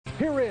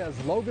here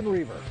is Logan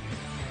Reever.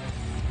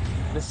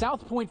 The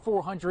South Point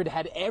 400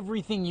 had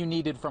everything you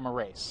needed from a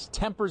race.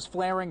 Tempers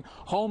flaring,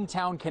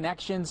 hometown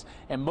connections,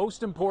 and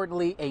most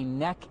importantly, a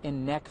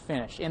neck-and-neck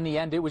finish. In the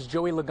end, it was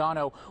Joey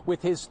Logano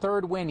with his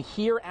third win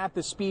here at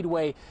the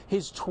Speedway,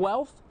 his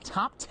 12th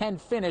top 10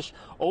 finish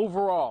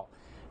overall.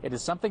 It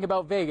is something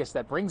about Vegas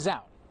that brings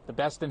out the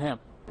best in him.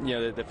 You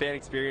know, the fan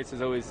experience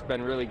has always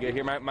been really good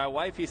here. My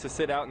wife used to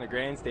sit out in the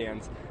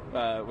grandstands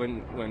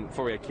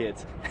before we had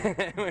kids.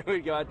 When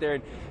we'd go out there,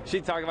 and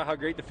she'd talk about how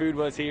great the food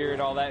was here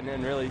and all that, and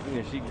then really,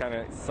 you know, she kind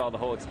of saw the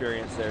whole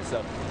experience there.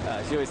 So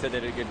she always said they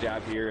did a good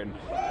job here, and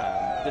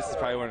this is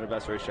probably one of the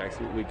best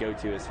racetracks we go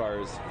to as far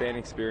as fan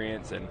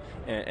experience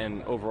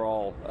and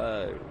overall,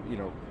 you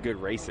know, good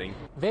racing.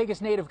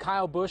 Vegas native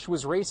Kyle Busch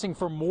was racing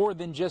for more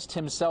than just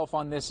himself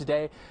on this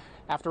day.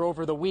 After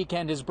over the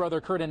weekend, his brother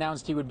Kurt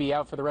announced he would be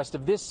out for the rest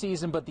of this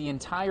season, but the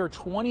entire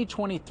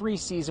 2023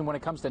 season when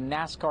it comes to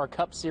NASCAR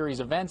Cup Series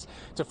events,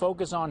 to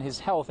focus on his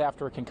health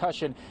after a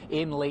concussion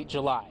in late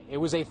July. It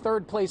was a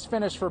third-place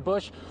finish for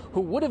Busch,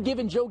 who would have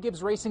given Joe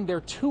Gibbs Racing their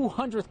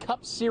 200th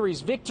Cup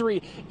Series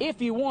victory if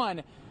he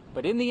won,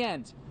 but in the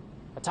end,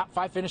 a top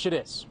 5 finish it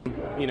is.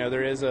 You know,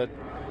 there is a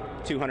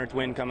 200th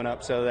win coming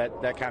up, so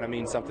that kind of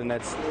means something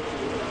that's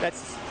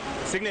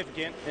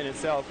significant in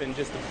itself and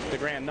just the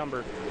grand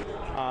number.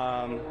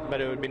 But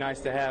it would be nice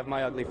to have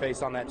my ugly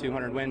face on that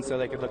 200 win so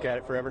they could look at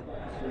it forever.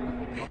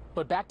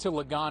 But back to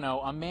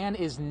Logano, a man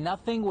is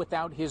nothing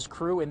without his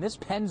crew, and this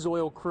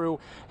Pennzoil crew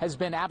has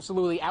been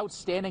absolutely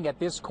outstanding at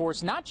this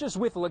course, not just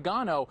with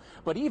Logano,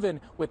 but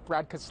even with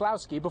Brad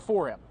Keselowski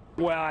before him.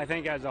 Well, I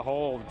think as a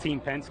whole,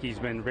 Team Penske's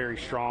been very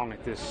strong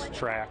at this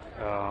track.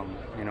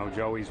 You know,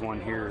 Joey's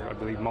won here, I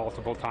believe,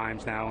 multiple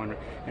times now,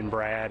 and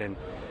Brad. And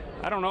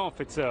I don't know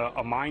if it's a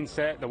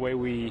mindset, the way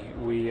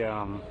we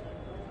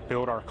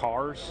build our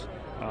cars,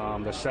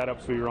 the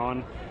setups we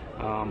run,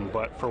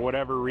 but for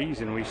whatever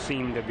reason, we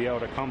seem to be able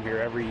to come here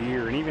every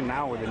year. And even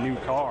now with a new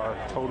car,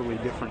 totally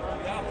different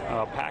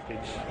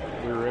package,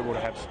 we were able to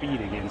have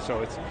speed again.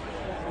 So it's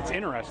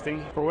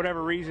interesting. For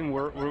whatever reason,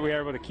 we're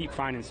able to keep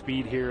finding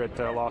speed here at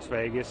Las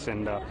Vegas,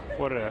 and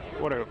what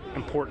a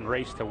important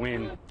race to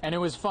win. And it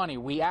was funny.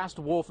 We asked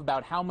Wolf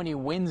about how many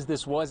wins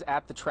this was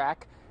at the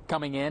track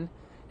coming in,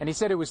 and he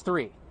said it was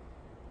 3.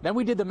 Then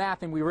we did the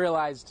math, and we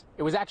realized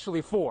it was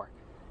actually 4.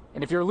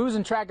 And if you're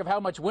losing track of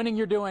how much winning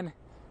you're doing,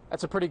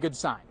 that's a pretty good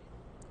sign.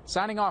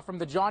 Signing off from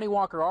the Johnnie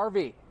Walker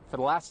RV for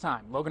the last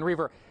time, Logan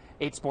Reever,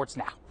 8 Sports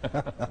Now.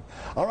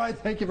 All right,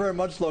 thank you very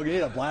much, Logan.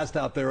 You had a blast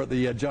out there at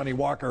the Johnnie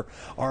Walker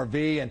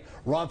RV. And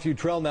Ron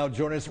Futrell now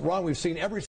joining us. Ron, we've seen every